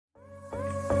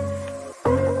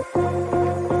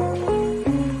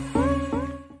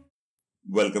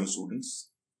Welcome students.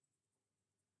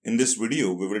 In this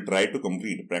video, we will try to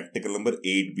complete practical number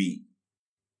 8B.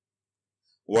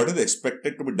 What is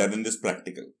expected to be done in this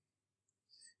practical?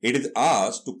 It is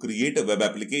asked to create a web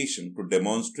application to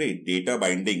demonstrate data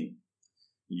binding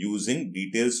using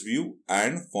DetailsView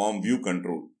and FormView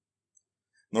Control.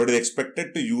 Now it is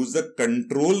expected to use the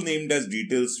control named as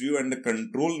DetailsView and the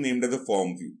control named as the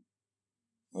FormView.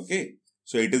 Okay.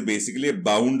 So it is basically a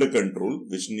bound control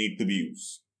which need to be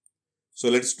used. So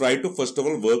let's try to first of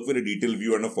all work with a detail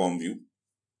view and a form view.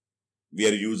 We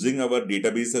are using our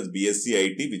database as BSc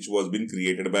IT, which was been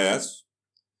created by us.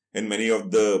 In many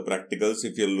of the practicals,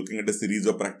 if you are looking at a series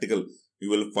of practical, you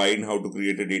will find how to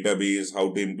create a database,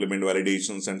 how to implement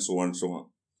validations and so on and so on.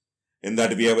 In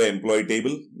that we have an employee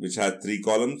table which has 3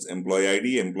 columns: employee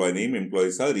ID, employee name,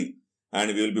 employee salary,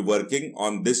 and we will be working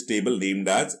on this table named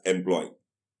as employee.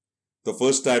 So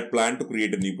first I plan to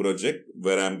create a new project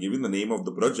where I am giving the name of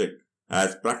the project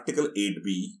as practical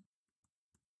 8B.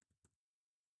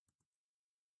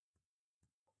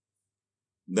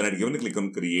 Then I'd given a click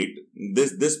on create.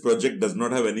 This project does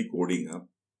not have any coding.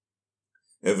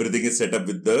 Everything is set up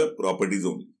with the properties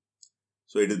only.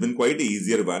 So it has been quite an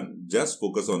easier one. Just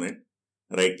focus on it.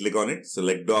 Right click on it.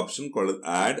 Select the option called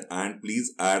add and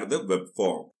please add the web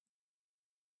form.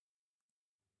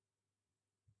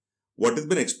 What has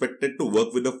been expected to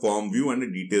work with the form view and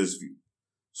the details view?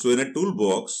 So in a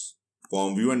toolbox,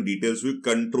 form view and details view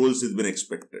controls has been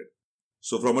expected.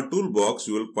 So from a toolbox,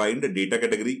 you will find a data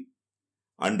category.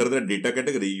 Under the data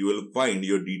category, you will find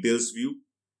your details view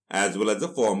as well as the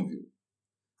form view.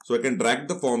 So I can drag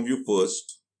the form view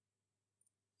first.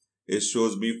 It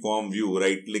shows me form view.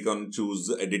 Right click on choose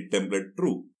edit template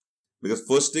true. Because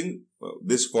first thing,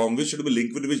 this form view should be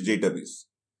linked with which database.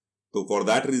 So for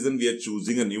that reason, we are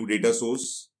choosing a new data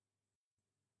source.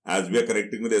 As we are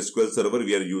connecting with the SQL server,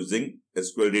 we are using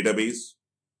SQL database.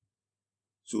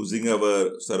 Choosing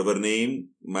our server name.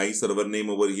 My server name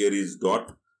over here is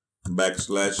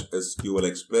 ./SQL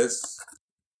Express.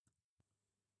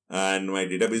 And my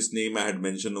database name I had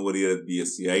mentioned over here as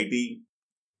BSc IT.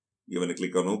 Given a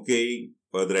click on OK.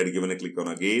 Further, I had given a click on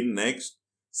again. Next,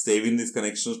 saving this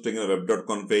connection string in a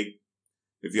web.config.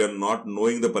 If you are not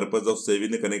knowing the purpose of saving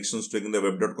the connection string in the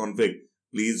web.config,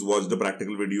 please watch the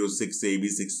practical videos 6A,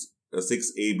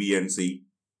 B and C.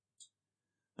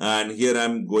 And here I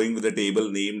am going with a table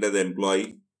named as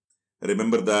employee.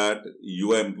 Remember that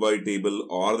your employee table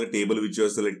or the table which you are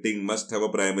selecting must have a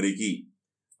primary key.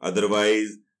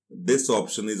 Otherwise, this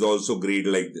option is also graded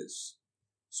like this.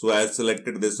 So I have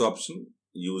selected this option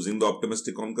using the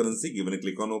optimistic concurrency. Given a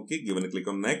click on OK, given a click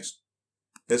on next,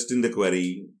 testing the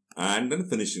query and then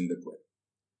finishing the query.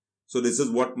 So this is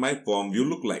what my form view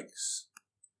look like.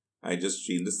 I just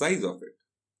change the size of it.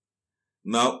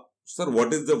 Now, sir,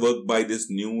 what is the work by this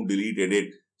new delete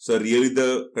edit? So really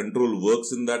the control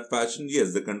works in that fashion?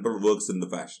 Yes, the control works in the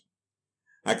fashion.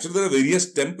 Actually, there are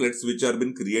various templates which are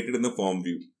been created in the form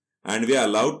view and we are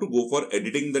allowed to go for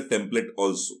editing the template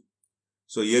also.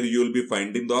 So here you will be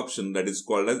finding the option that is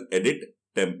called as edit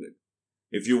template.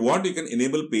 If you want, you can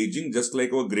enable paging just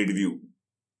like our grid view,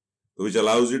 which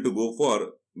allows you to go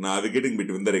for navigating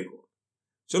between the record.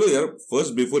 So here,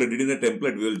 first before editing a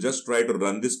template, we will just try to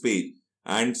run this page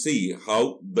and see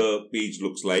how the page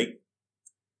looks like.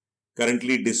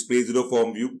 Currently it displays the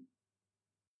form view.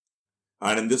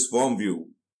 And in this form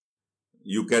view,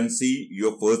 you can see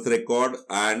your first record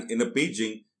and in a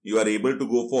paging, you are able to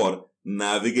go for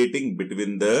navigating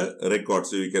between the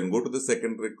records. So you can go to the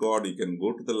second record, you can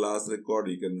go to the last record,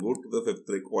 you can go to the fifth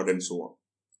record and so on.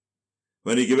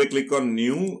 When you give a click on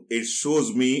new, it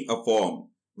shows me a form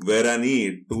where I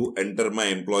need to enter my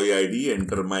employee ID,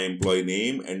 enter my employee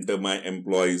name, enter my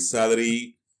employee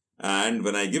salary. And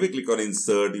when I give a click on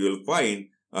insert, you will find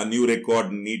a new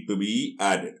record need to be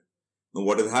added. Now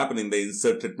what is happening? The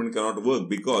insert statement cannot work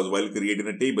because while creating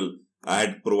a table, I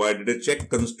had provided a check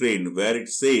constraint where it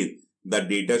says that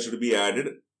data should be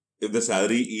added if the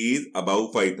salary is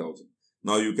above 5,000.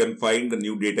 Now you can find the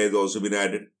new data has also been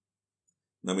added.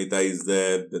 Namita is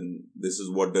there. Then this is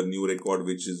what the new record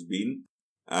which is being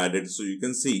added. So you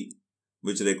can see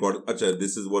which record. Achha,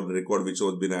 this is what the record which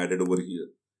was been added over here.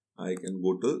 I can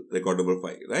go to record number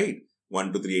 5, right?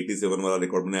 1, 2, 3, 87 wala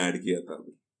record maine add kiya tha.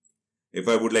 If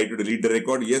I would like to delete the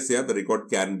record, yes, yeah, the record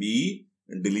can be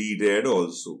deleted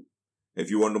also. If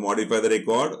you want to modify the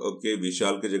record, okay,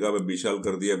 Vishal के जगह पे Vishal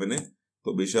कर दिया मैंने,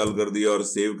 तो Vishal कर दिया और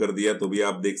save कर दिया, तो भी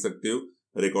आप देख सकते हो,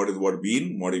 record is what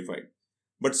being modified.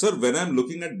 But sir, when I'm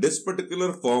looking at this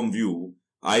particular form view,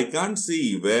 I can't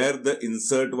see where the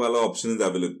insert wala option is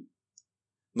available.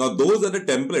 Now those are the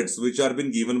templates which are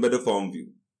been given by the form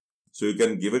view. So you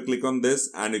can give a click on this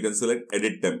and you can select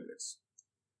edit templates.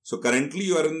 So currently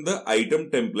you are in the item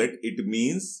template. It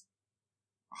means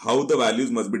how the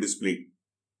values must be displayed.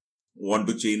 Want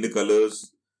to change the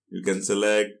colors? You can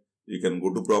select, you can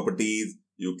go to properties,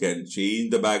 you can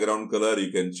change the background color,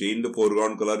 you can change the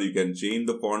foreground color, you can change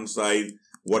the font size,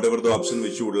 whatever the option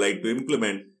which you would like to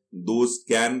implement, those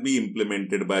can be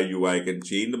implemented by UI. I can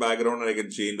change the background and I can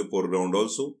change the foreground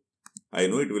also. I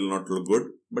know it will not look good,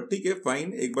 but ठीक है,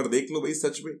 fine. एक बार देख लो भाई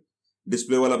सच में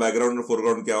display वाला background और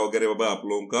foreground क्या हो गया रे बाबा आप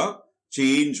लोगों का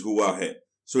चेंज हुआ है.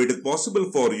 So it is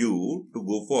possible for you to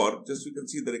go for, just you can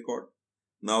see the record.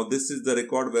 Now this is the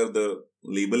record where the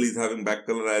label is having back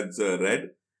color as red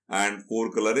and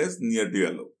fore color is near to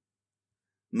yellow.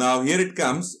 Now here it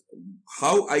comes.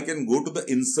 How I can go to the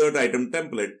insert item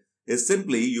template is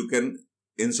simply you can,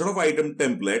 instead of item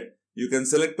template, you can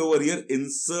select over here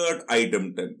insert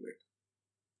item template.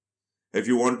 If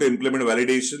you want to implement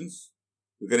validations,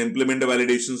 you can implement the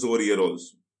validations over here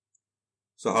also.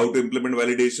 So how to implement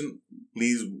validation?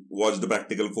 Please watch the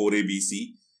practical 4ABC.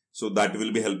 So that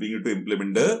will be helping you to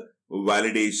implement the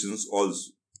validations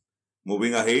also.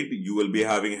 Moving ahead, you will be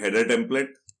having header template.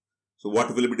 So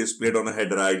what will be displayed on a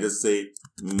header? I just say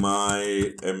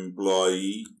my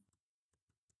employee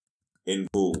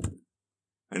info.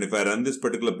 And if I run this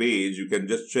particular page, you can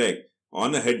just check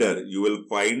on a header, you will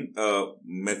find a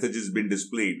message has been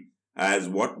displayed as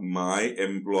what? My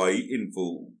employee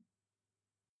info.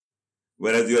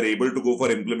 Whereas you are able to go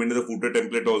for implementing the footer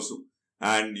template also.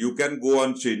 And you can go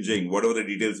on changing whatever the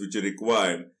details which are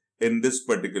required in this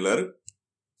particular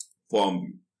form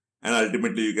view. And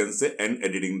ultimately you can say and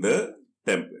editing the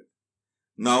template.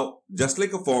 Now, just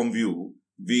like a form view,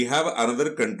 we have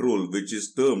another control which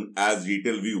is termed as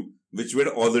detail view, which we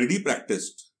had already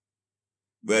practiced,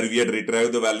 where we had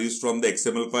retrieved the values from the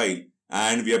XML file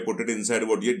and we have put it inside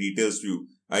what your details view.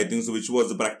 I think so, which was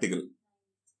the practical.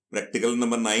 Practical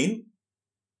number 9.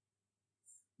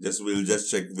 We'll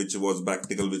just check which was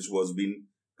practical, which was being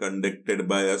conducted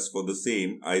by us for the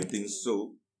same. I think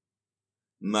so.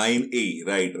 9A,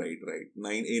 right.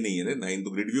 9A nahi hai, 9 to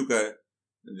grid view ka hai.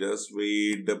 Just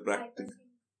wait the practical.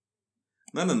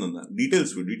 No.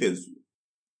 Details view.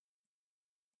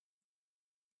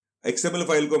 XML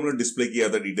file को हमने display किया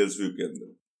था details view के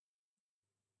अंदर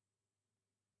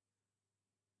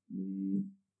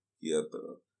किया था.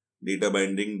 Data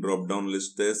binding drop down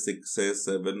list है, 6 है,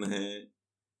 7 है,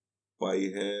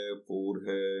 5 है, 4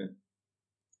 है,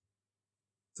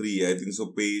 3 I think so.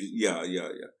 Page, yeah.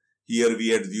 Here we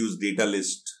had used data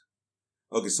list.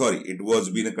 Okay, sorry, it was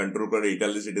been a control for data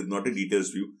list. It is not a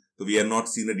details view. So we have not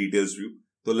seen a details view.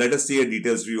 So let us see a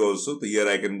details view also. So here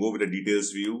I can go with a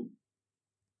details view.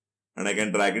 And I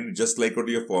can drag it just like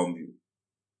your form view.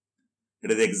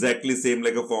 It is exactly same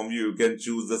like a form view. You can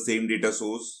choose the same data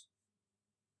source.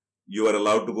 You are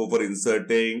allowed to go for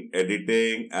inserting,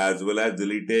 editing, as well as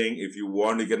deleting. If you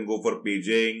want, you can go for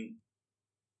paging.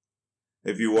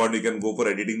 If you want, you can go for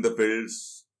editing the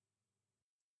fields.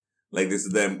 Like this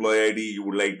is the employee ID. You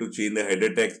would like to change the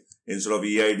header text. Instead of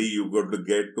EID, you got to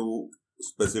get to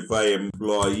specify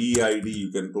employee ID.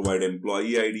 You can provide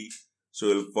employee ID. So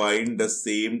you'll find the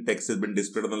same text has been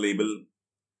displayed on the label.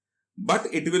 But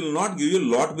it will not give you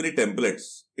a lot many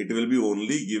templates. It will be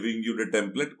only giving you the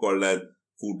template called as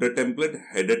footer template,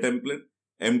 header template,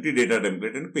 empty data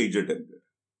template and pager template.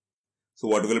 So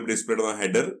what will be displayed on the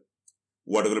header?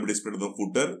 What will be displayed on the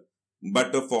footer?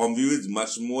 But the form view is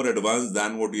much more advanced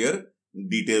than what your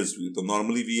details view. So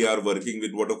normally we are working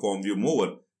with what a form view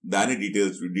more than a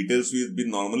details view. Details view has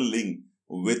been normally linked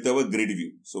with our grid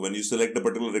view. So when you select a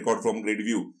particular record from grid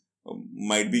view,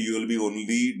 might be you will be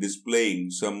only displaying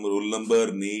some roll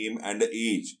number, name and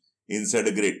age inside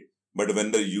a grid. But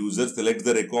when the user selects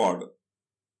the record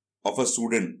of a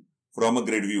student from a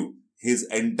grid view, his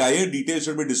entire details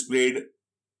should be displayed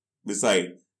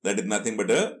beside. That is nothing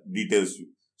but a details view.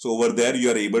 So over there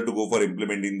you are able to go for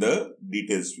implementing the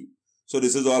details view. So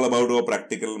this is all about our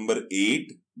practical number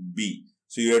 8B.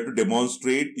 So you have to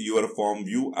demonstrate your form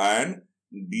view and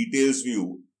details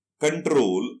view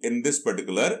control in this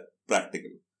particular practical.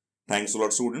 Thanks a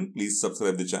lot, student. Please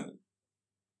subscribe the channel.